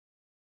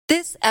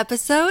This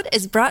episode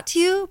is brought to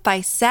you by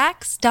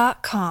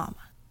Sax.com.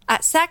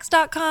 At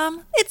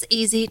Sax.com, it's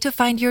easy to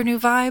find your new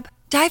vibe.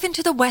 Dive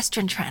into the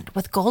Western trend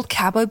with gold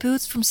cowboy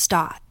boots from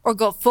Stott, or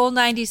go full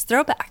 90s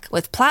throwback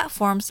with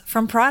platforms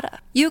from Prada.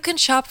 You can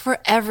shop for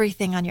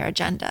everything on your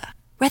agenda,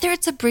 whether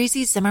it's a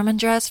breezy Zimmermann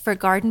dress for a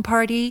garden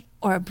party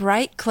or a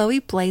bright Chloe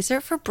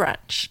blazer for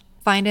brunch.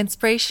 Find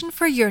inspiration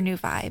for your new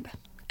vibe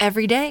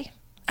every day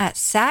at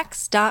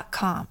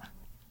Sax.com.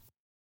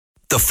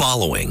 The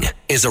following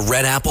is a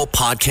Red Apple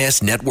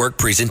Podcast Network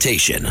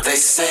presentation. They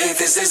say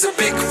this is a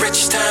big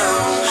rich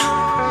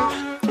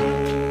town.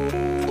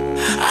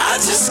 I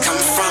just come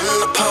from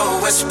the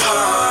poet's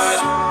part.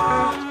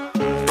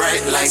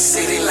 Bright light,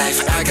 city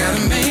life, I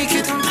gotta make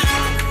it.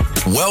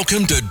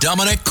 Welcome to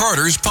Dominic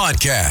Carter's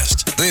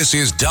podcast. This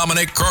is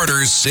Dominic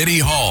Carter's City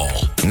Hall.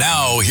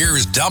 Now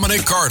here's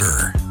Dominic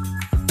Carter.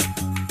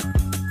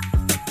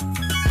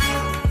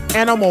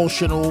 An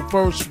emotional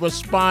first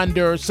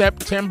responder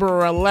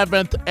September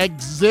 11th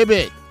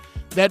exhibit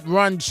that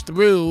runs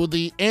through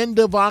the end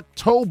of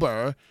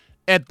October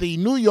at the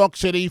New York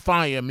City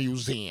Fire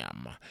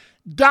Museum.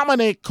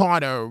 Dominic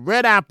Carter,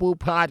 Red Apple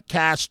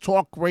Podcast,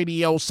 Talk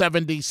Radio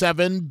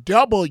 77,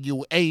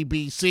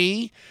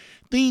 WABC.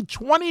 The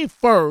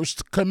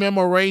 21st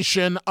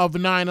commemoration of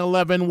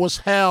 9/11 was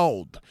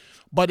held,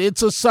 but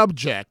it's a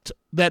subject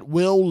that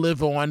will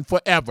live on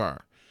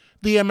forever.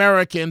 The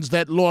Americans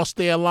that lost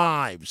their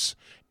lives,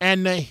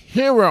 and the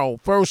hero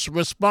first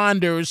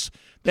responders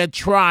that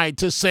tried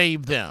to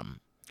save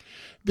them.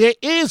 There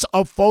is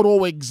a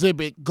photo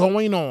exhibit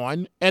going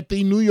on at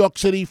the New York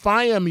City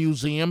Fire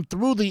Museum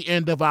through the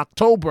end of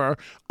October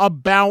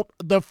about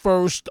the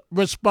first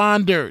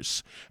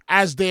responders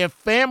as their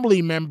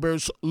family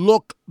members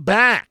look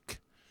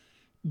back.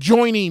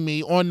 Joining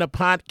me on the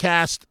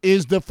podcast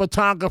is the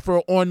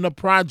photographer on the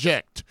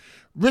project,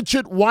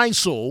 Richard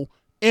Weissel,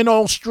 in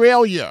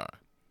Australia.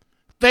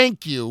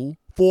 Thank you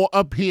for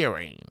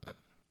appearing.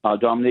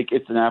 Dominic,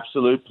 it's an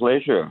absolute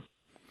pleasure.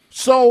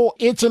 So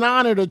it's an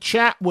honor to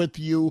chat with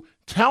you.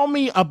 Tell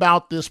me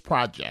about this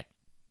project.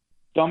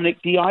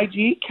 Dominic, the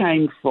idea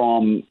came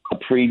from a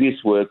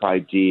previous work I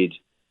did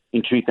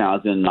in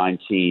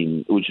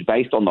 2019, which is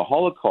based on the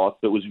Holocaust,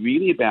 but was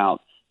really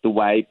about the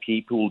way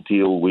people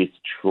deal with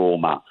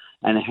trauma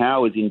and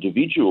how as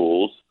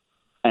individuals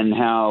and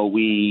how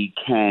we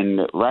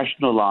can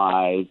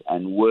rationalize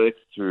and work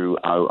through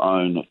our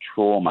own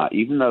trauma.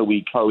 Even though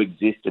we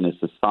coexist in a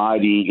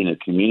society, in a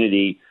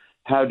community,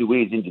 how do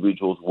we as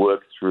individuals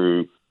work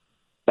through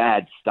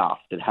bad stuff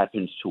that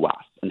happens to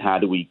us, and how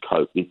do we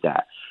cope with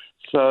that?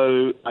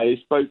 So I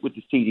spoke with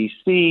the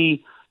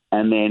CDC,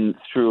 and then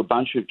through a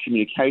bunch of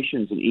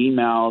communications and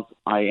emails,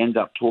 I ended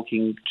up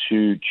talking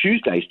to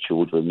Tuesday's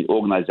Children, the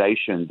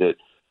organization that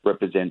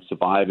represents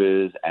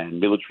survivors and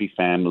military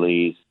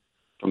families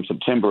from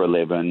September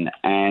 11,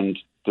 and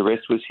the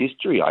rest was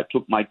history. I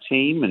took my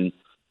team and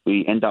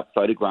we ended up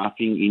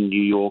photographing in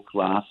New York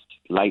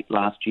late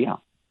last year.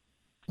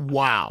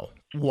 Wow.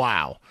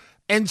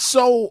 And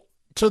so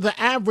to the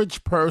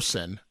average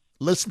person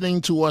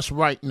listening to us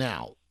right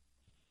now,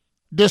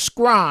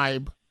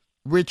 describe,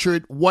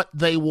 Richard, what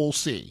they will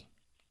see.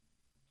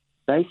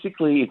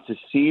 Basically, it's a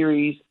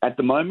series. At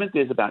the moment,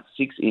 there's about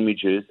 6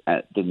 images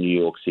at the New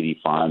York City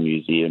Fire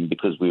Museum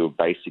because we were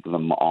basing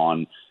them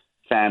on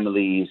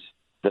families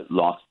that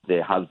lost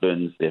their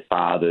husbands, their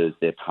fathers,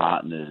 their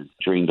partners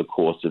during the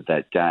course of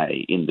that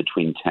day in the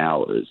Twin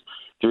Towers.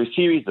 There are a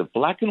series of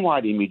black and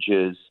white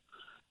images.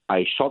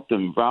 I shot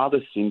them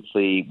rather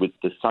simply with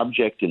the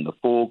subject in the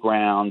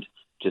foreground,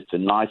 just a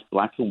nice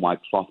black and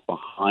white cloth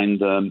behind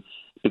them,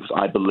 because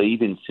I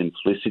believe in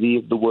simplicity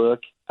of the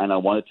work, and I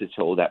wanted to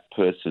tell that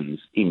person's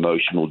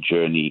emotional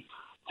journey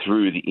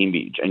through the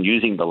image and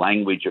using the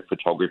language of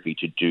photography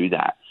to do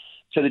that.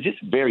 So they're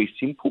just very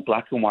simple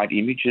black and white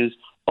images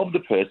of the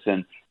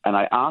person, and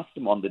I asked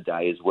them on the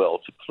day as well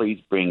to please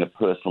bring a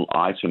personal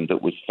item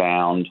that was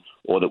found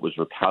or that was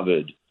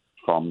recovered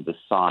from the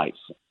site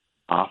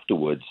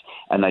afterwards.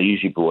 And they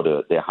usually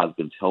brought their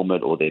husband's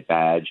helmet or their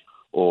badge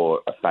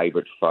or a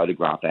favourite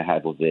photograph they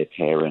had of their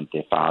parent,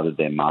 their father,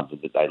 their mother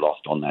that they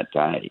lost on that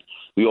day.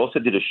 We also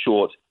did a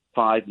short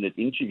 5-minute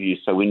interview,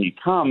 so when you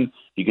come,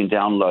 you can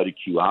download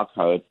a QR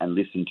code and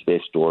listen to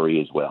their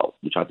story as well,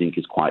 which I think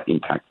is quite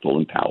impactful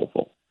and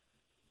powerful.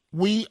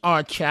 We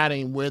are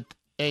chatting with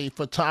a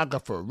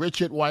photographer,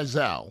 Richard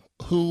Weissel,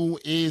 who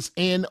is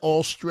in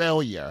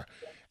Australia.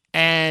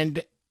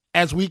 And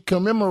as we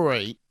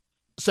commemorate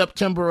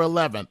September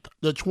 11th,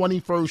 the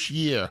 21st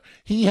year,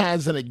 he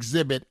has an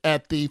exhibit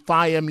at the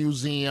Fire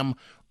Museum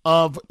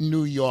of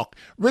New York.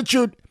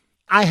 Richard,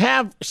 I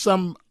have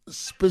some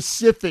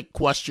specific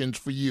questions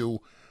for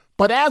you,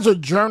 but as a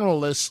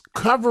journalist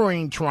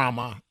covering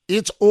trauma,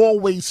 it's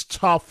always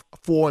tough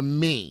for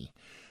me.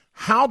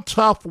 How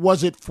tough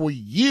was it for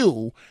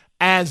you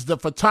as the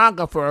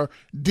photographer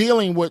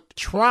dealing with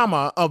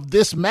trauma of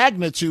this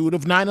magnitude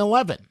of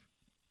 9/11?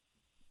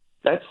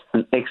 That's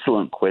an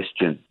excellent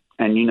question.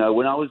 And, you know,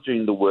 when I was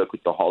doing the work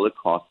with the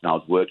Holocaust and I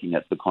was working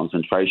at the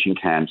concentration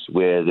camps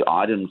where the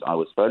items I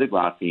was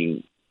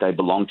photographing they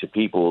belonged to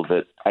people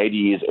that 80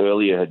 years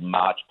earlier had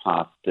marched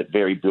past the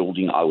very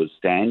building I was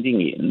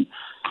standing in.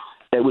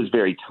 It was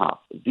very tough.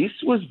 This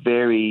was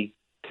very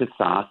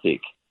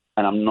cathartic,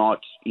 and I'm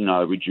not,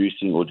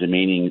 reducing or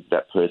demeaning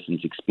that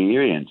person's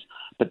experience,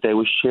 but they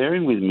were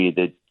sharing with me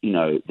that,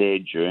 their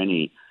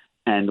journey.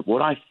 And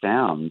what I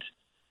found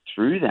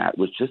through that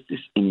was just this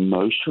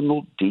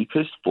emotional,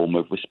 deepest form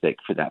of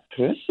respect for that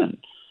person.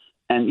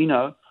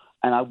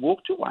 And I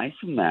walked away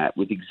from that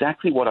with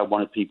exactly what I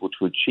wanted people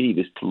to achieve,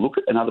 is to look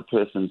at another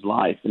person's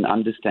life and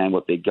understand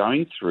what they're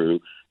going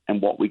through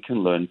and what we can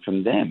learn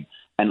from them.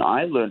 And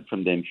I learned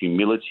from them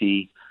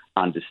humility,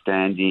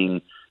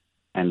 understanding,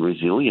 and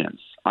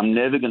resilience. I'm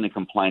never going to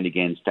complain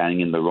again standing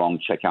in the wrong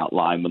checkout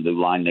line when the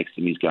line next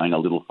to me is going a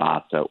little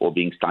faster, or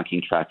being stuck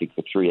in traffic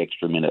for 3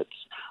 extra minutes.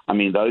 I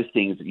mean, those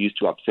things that used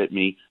to upset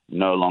me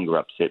no longer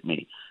upset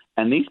me.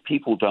 And these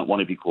people don't want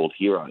to be called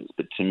heroes.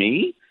 But to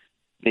me,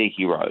 they're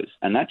heroes.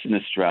 And that's an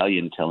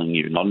Australian telling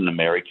you, not an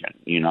American.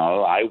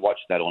 I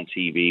watched that on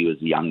TV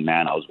as a young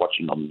man. I was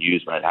watching on the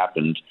news when it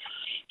happened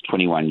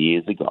 21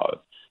 years ago.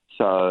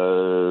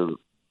 So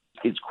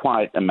it's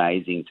quite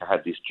amazing to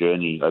have this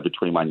journey over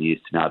 21 years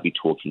to now be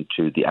talking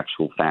to the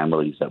actual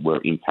families that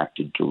were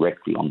impacted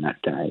directly on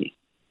that day.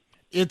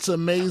 It's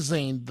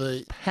amazing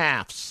the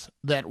paths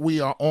that we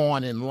are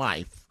on in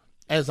life.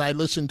 As I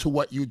listen to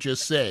what you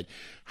just said,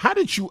 how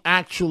did you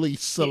actually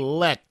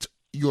select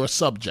your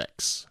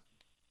subjects?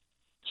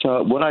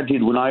 So what I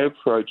did when I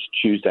approached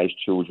Tuesday's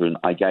Children,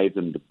 I gave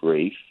them the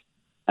brief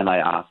and I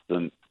asked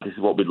them, this is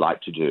what we'd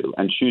like to do.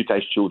 And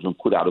Tuesday's Children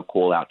put out a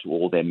call out to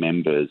all their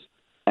members.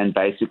 And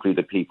basically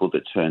the people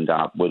that turned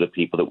up were the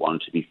people that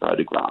wanted to be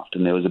photographed.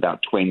 And there was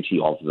about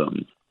 20 of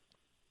them.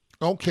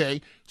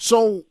 Okay.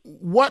 So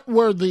what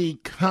were the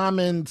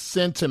common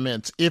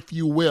sentiments, if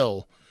you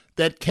will,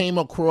 that came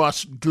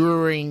across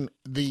during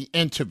the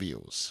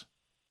interviews?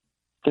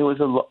 There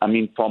was a lot,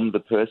 from the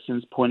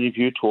person's point of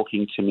view,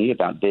 talking to me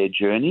about their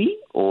journey,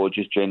 or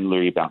just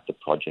generally about the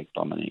project,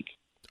 Dominic?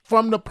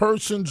 From the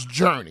person's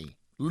journey,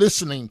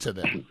 listening to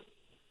them.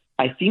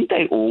 I think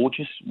they all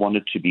just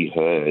wanted to be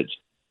heard,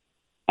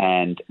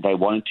 and they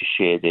wanted to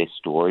share their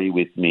story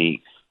with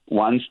me.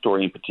 One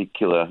story in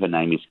particular, her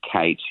name is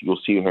Kate. You'll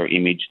see her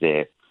image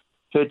there.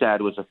 Her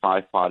dad was a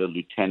firefighter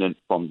lieutenant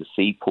from the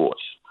seaport.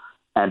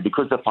 And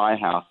because the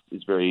firehouse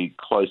is very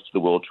close to the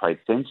World Trade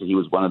Center, he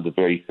was one of the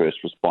very first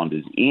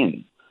responders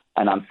in.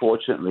 And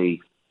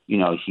unfortunately,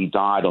 he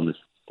died on the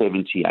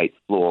 78th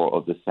floor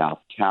of the South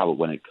Tower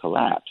when it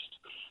collapsed.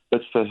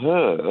 But for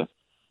her,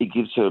 it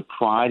gives her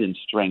pride and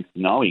strength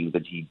knowing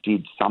that he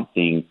did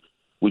something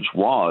which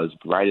was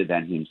greater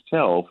than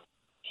himself.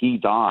 He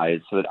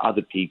died so that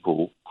other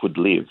people could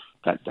live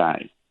that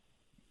day.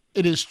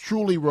 It is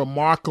truly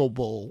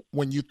remarkable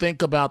when you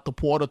think about the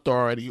Port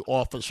Authority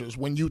officers,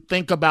 when you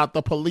think about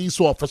the police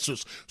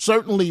officers,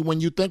 certainly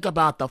when you think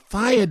about the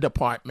fire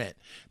department,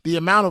 the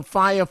amount of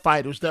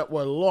firefighters that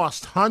were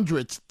lost,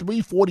 hundreds,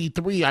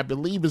 343, I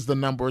believe is the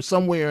number,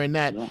 somewhere in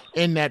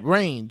that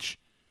range.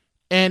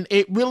 And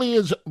it really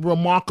is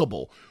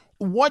remarkable.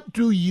 What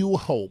do you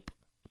hope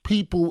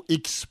people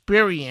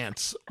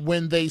experience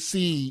when they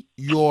see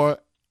your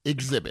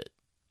exhibit?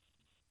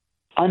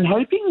 I'm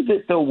hoping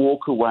that they'll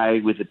walk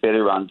away with a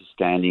better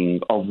understanding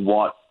of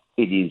what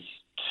it is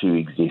to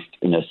exist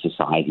in a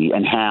society,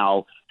 and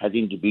how, as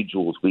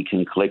individuals, we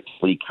can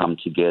collectively come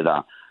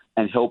together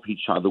and help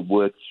each other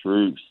work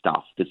through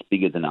stuff that's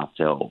bigger than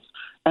ourselves.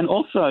 And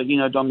also,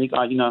 Dominic,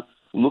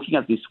 looking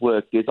at this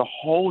work, there's a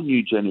whole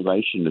new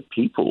generation of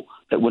people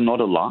that were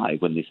not alive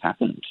when this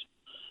happened.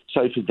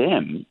 So for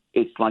them,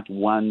 it's like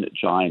one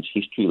giant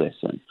history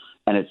lesson,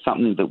 and it's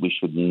something that we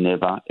should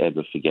never,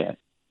 ever forget.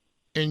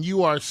 And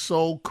you are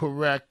so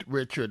correct,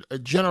 Richard. A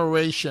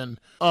generation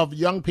of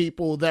young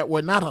people that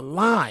were not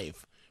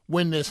alive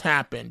when this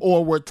happened,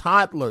 or were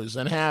toddlers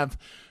and have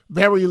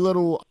very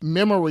little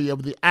memory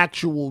of the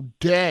actual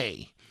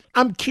day.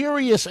 I'm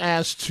curious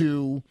as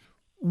to,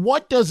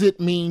 what does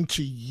it mean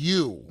to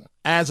you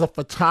as a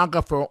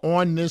photographer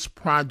on this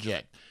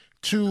project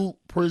to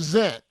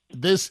present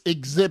this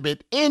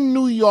exhibit in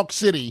New York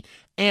City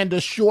and a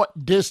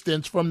short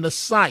distance from the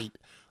site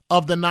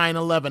of the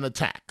 9/11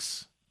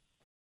 attacks?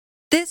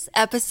 This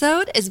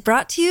episode is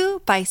brought to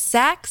you by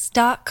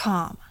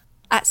Saks.com.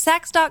 At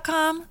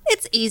Saks.com,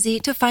 it's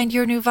easy to find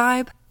your new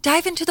vibe.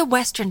 Dive into the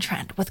Western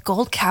trend with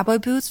gold cowboy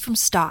boots from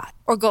Stott,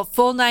 or go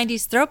full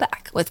 90s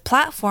throwback with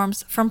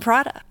platforms from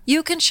Prada.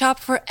 You can shop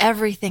for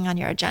everything on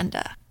your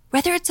agenda,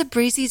 whether it's a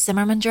breezy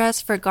Zimmermann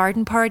dress for a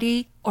garden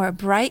party or a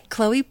bright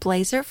Chloe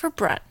blazer for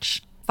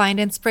brunch.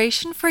 Find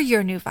inspiration for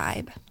your new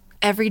vibe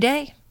every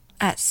day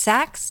at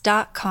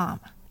Saks.com.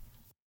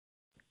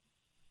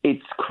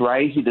 It's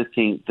crazy to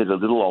think that a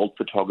little old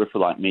photographer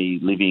like me,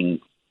 living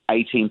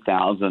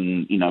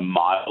 18,000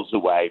 miles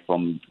away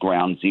from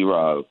ground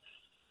zero,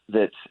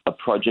 that a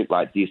project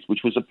like this,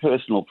 which was a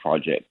personal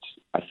project,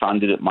 I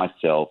funded it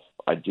myself,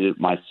 I did it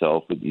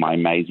myself with my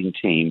amazing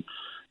team,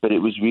 but it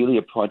was really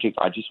a project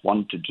I just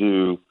wanted to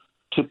do,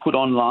 to put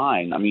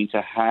online.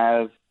 To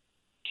have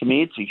to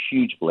me, it's a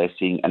huge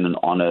blessing and an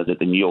honor that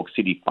the New York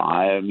City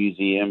Fire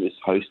Museum is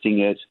hosting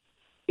it.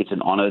 It's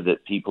an honor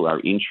that people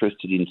are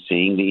interested in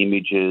seeing the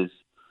images.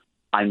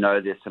 I know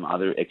there's some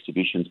other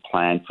exhibitions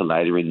planned for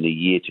later in the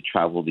year to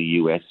travel the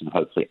US and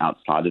hopefully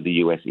outside of the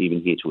US,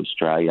 even here to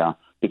Australia,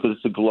 because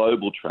it's a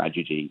global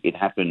tragedy. It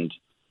happened,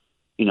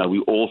 we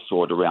all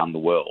saw it around the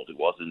world. It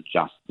wasn't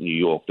just New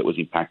York that was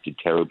impacted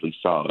terribly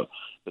so.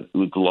 But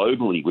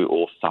globally, we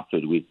all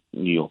suffered with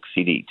New York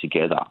City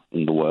together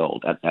in the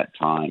world at that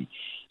time.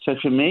 So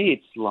for me,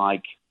 it's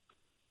like,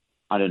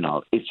 I don't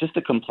know, it's just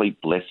a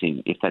complete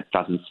blessing if that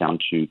doesn't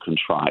sound too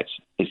contrite.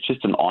 It's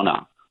just an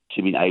honor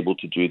to be able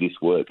to do this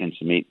work and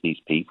to meet these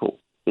people.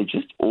 They're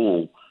just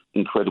all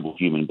incredible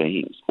human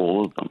beings,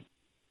 all of them.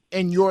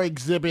 And your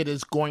exhibit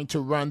is going to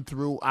run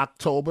through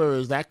October,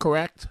 is that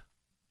correct?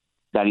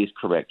 That is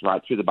correct,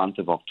 right through the month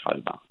of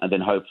October. And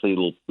then hopefully it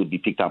will be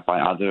picked up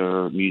by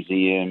other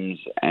museums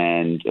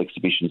and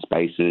exhibition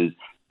spaces,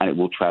 and it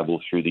will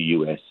travel through the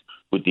US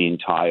with the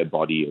entire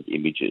body of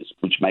images,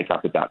 which make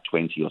up about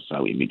 20 or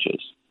so images.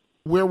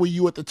 Where were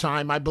you at the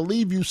time? I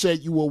believe you said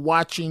you were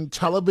watching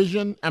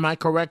television. Am I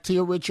correct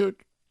here, Richard?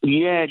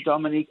 Yeah,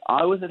 Dominic,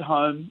 I was at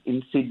home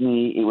in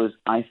Sydney.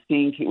 I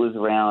think it was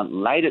around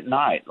late at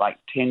night, like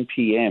 10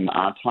 p.m.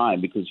 our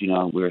time, because,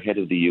 we're ahead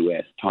of the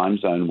US time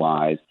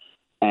zone-wise.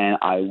 And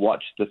I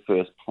watched the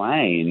first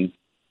plane,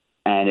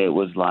 and it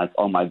was like,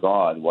 oh, my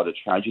God, what a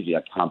tragedy.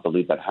 I can't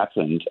believe that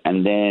happened.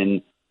 And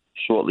then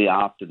shortly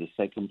after, the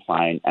second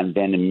plane, and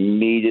then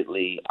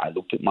immediately I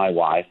looked at my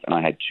wife, and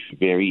I had two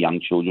very young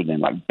children and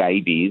like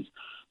babies.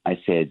 I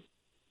said,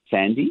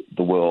 Sandy,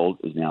 the world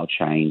is now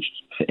changed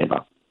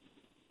forever.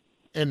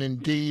 And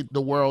indeed,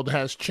 the world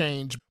has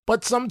changed.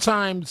 But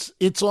sometimes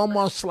it's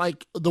almost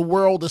like the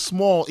world is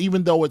small,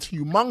 even though it's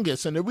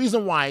humongous. And the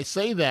reason why I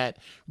say that,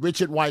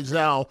 Richard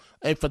Weisel,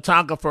 a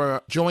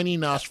photographer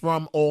joining us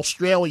from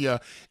Australia,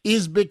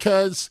 is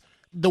because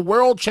the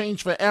world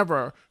changed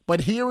forever.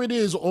 But here it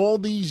is all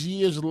these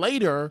years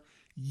later,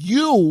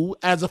 you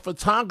as a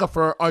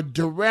photographer are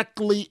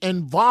directly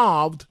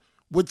involved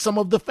with some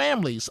of the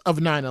families of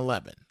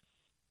 9/11.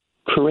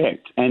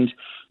 Correct. And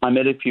I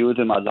met a few of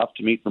them. I'd love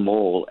to meet them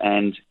all.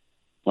 And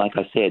like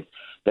I said,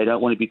 they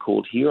don't want to be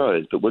called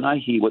heroes. But when I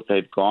hear what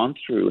they've gone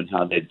through and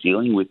how they're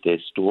dealing with their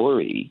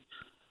story,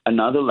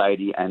 another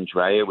lady,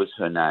 Andrea was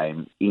her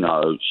name,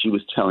 she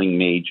was telling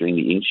me during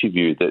the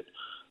interview that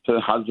her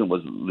husband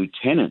was a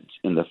lieutenant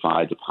in the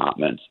fire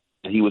department.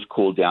 And he was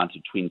called down to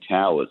Twin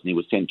Towers, and he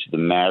was sent to the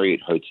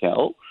Marriott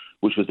Hotel,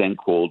 which was then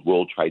called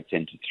World Trade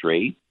Center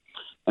 3.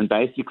 And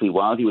basically,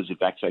 while he was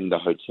evacuating the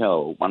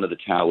hotel, one of the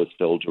towers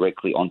fell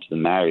directly onto the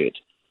Marriott,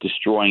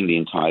 destroying the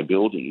entire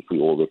building, if we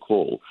all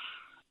recall.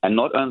 And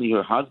not only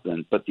her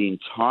husband, but the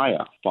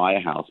entire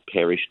firehouse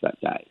perished that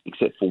day,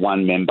 except for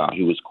one member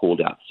who was called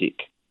out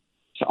sick.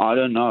 So I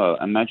don't know.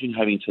 Imagine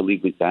having to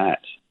live with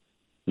that,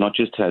 not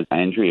just as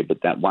Andrea,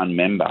 but that one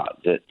member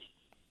that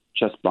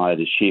just by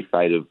the sheer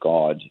fate of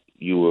God,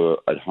 you were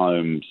at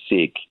home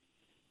sick.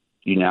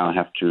 You now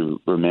have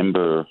to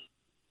remember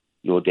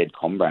your dead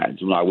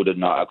comrades. And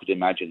I could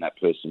imagine that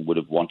person would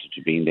have wanted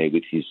to be in there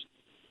with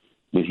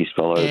his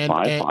fellow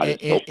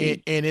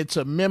firefighters. And it's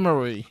a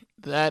memory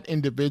that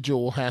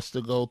individual has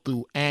to go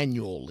through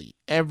annually,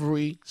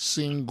 every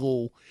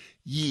single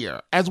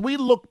year. As we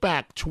look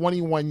back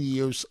 21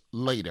 years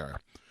later,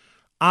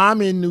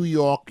 I'm in New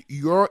York,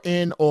 you're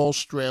in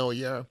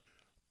Australia.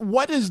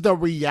 What is the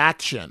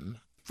reaction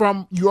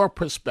from your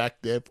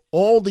perspective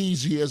all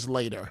these years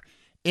later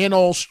in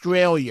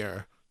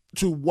Australia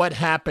to what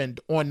happened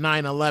on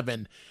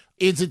 9/11?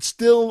 Is it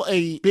still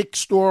a big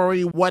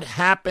story? What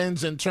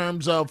happens in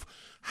terms of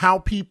how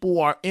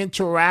people are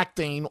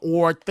interacting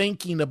or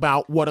thinking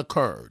about what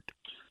occurred?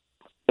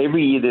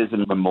 Every year there's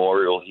a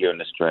memorial here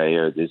in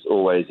Australia. There's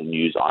always a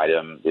news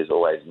item. There's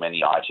always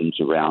many items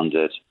around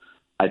it.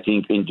 I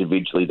think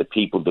individually the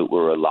people that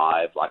were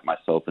alive, like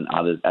myself and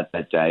others at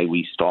that day,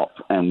 we stop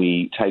and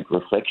we take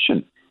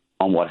reflection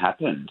on what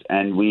happened.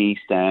 And we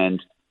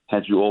stand,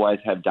 as we always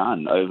have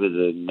done over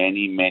the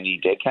many, many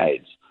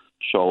decades,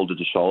 shoulder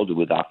to shoulder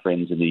with our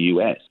friends in the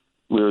US.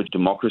 We're a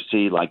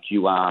democracy like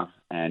you are,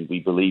 and we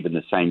believe in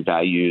the same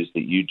values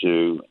that you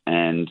do.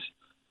 And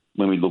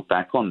when we look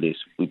back on this,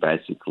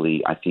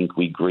 I think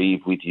we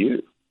grieve with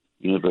you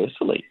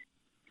universally.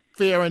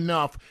 Fair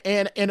enough.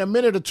 And in a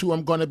minute or two,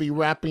 I'm going to be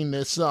wrapping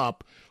this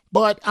up.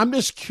 But I'm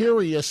just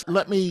curious,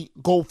 let me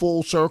go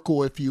full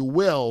circle, if you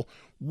will.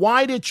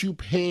 Why did you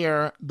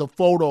pair the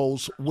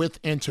photos with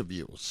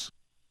interviews?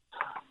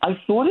 I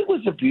thought it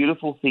was a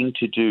beautiful thing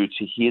to do,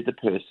 to hear the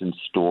person's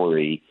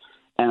story.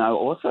 And I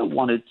also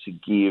wanted to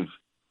give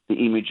the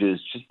images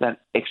just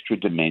that extra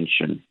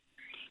dimension,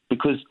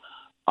 because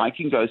I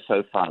can go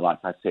so far, like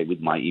I said, with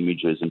my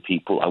images and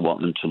people, I want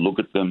them to look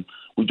at them.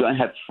 We don't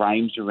have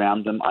frames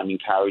around them. I'm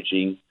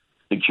encouraging,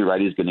 the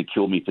curator is going to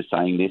kill me for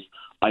saying this,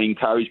 I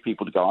encourage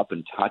people to go up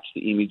and touch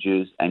the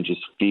images and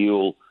just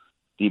feel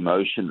the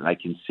emotion that they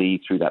can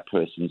see through that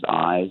person's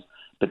eyes.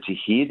 But to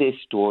hear their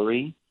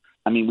story,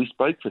 I mean, we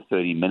spoke for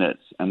 30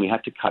 minutes and we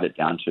had to cut it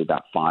down to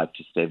about 5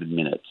 to 7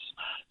 minutes.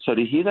 So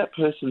to hear that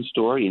person's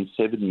story in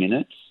 7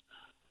 minutes,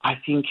 I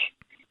think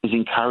is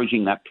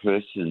encouraging that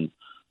person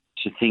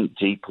to think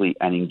deeply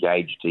and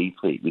engage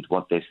deeply with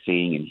what they're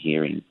seeing and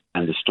hearing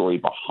and the story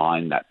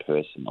behind that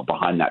person or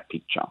behind that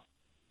picture.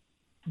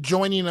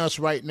 Joining us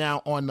right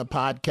now on the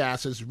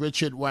podcast is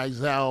Richard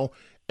Weisel,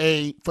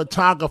 a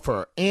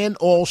photographer in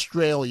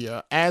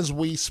Australia. As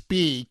we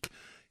speak,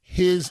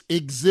 his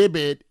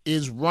exhibit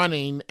is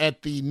running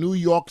at the New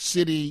York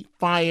City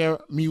Fire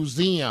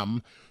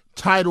Museum,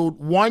 titled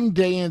One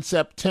Day in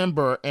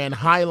September, and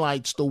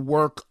highlights the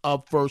work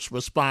of first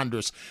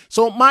responders.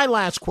 So my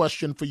last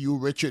question for you,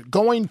 Richard,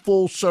 going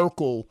full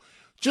circle,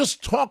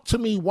 just talk to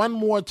me one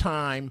more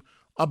time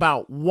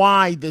about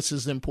why this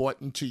is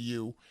important to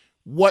you.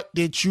 What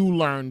did you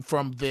learn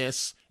from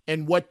this,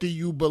 and what do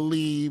you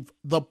believe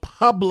the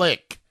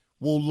public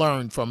will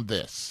learn from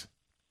this?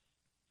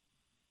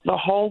 The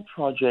whole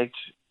project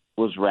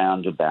was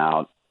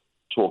roundabout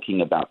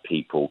talking about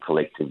people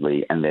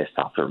collectively and their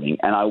suffering.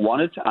 And I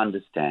wanted to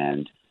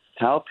understand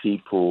how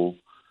people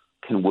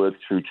can work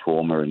through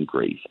trauma and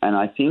grief. And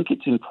I think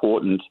it's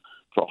important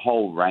for a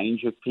whole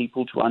range of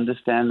people to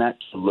understand that,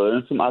 to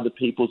learn from other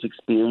people's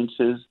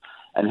experiences.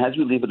 And as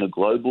we live in a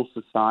global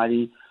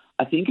society,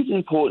 I think it's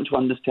important to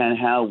understand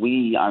how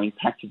we are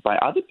impacted by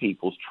other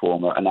people's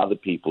trauma and other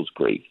people's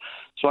grief.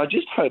 So I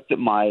just hope that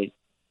my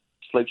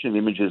selection of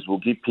images will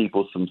give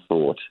people some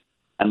thought,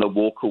 and they'll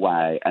walk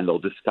away and they'll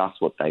discuss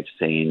what they've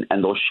seen,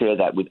 and they'll share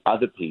that with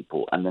other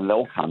people, and then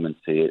they'll come and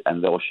see it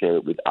and they'll share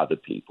it with other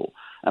people.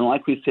 And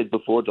like we said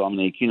before,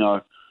 Dominic,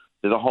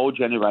 there's a whole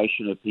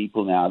generation of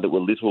people now that were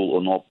little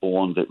or not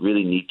born that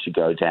really need to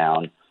go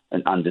down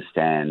and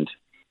understand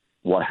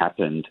what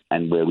happened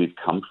and where we've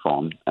come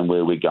from and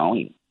where we're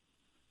going.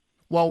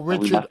 Well,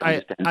 Richard,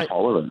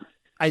 tolerance.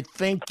 I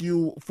thank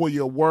you for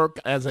your work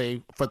as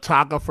a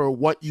photographer,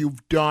 what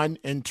you've done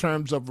in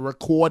terms of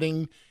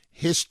recording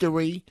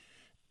history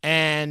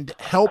and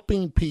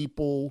helping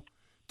people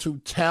to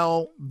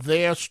tell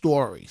their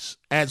stories.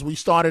 As we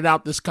started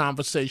out this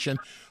conversation,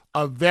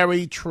 a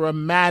very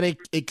traumatic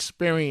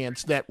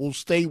experience that will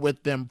stay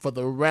with them for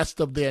the rest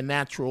of their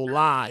natural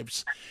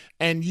lives.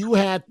 And you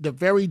had the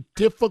very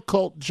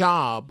difficult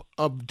job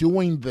of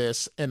doing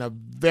this in a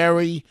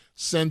very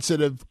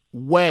sensitive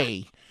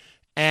way.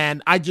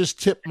 And I just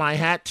tip my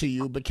hat to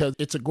you because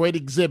it's a great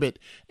exhibit,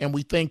 and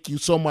we thank you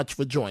so much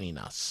for joining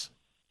us.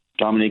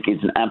 Dominic,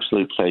 it's an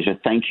absolute pleasure.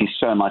 Thank you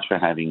so much for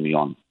having me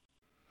on.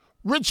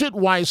 Richard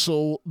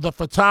Weisel, the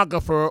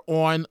photographer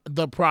on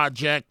the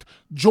project,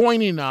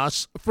 joining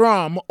us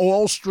from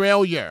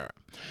Australia.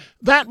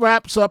 That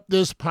wraps up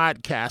this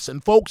podcast.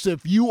 And folks,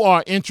 if you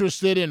are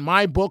interested in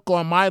my book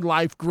on my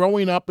life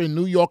growing up in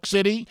New York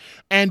City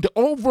and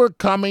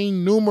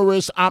overcoming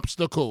numerous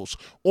obstacles,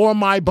 or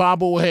my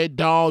bobblehead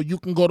doll, you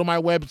can go to my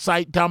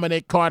website,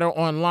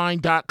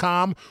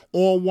 DominicCarterOnline.com,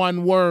 or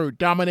one word,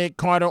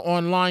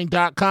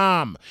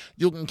 DominicCarterOnline.com.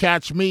 You can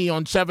catch me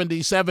on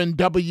 77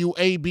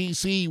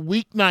 WABC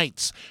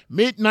weeknights,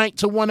 midnight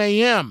to 1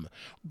 a.m.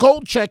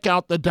 Go check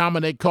out the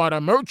Dominic Carter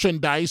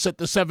merchandise at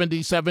the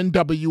 77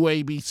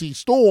 WABC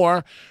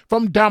store,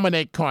 from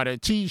Dominic Carter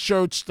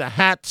t-shirts to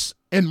hats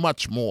and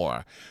much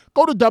more.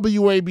 Go to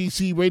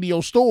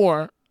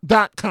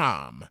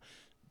WABCRadiostore.com.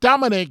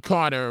 Dominic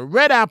Carter,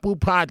 Red Apple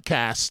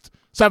Podcast,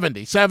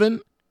 77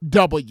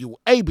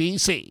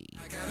 WABC.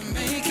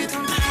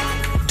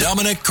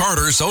 Dominic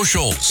Carter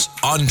Socials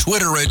on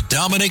Twitter at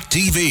Dominic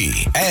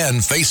TV and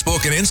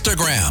Facebook and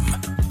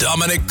Instagram.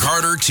 Dominic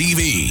Carter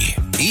TV.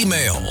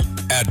 Email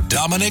at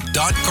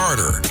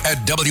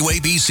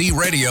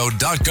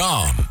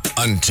dominic.carter@wabcradio.com.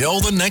 Until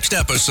the next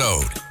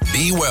episode,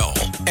 be well.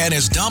 And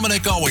as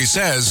Dominic always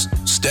says,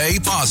 stay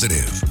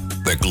positive.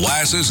 The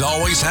glass is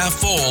always half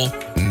full,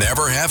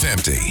 never half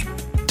empty.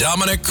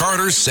 Dominic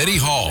Carter City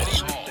Hall.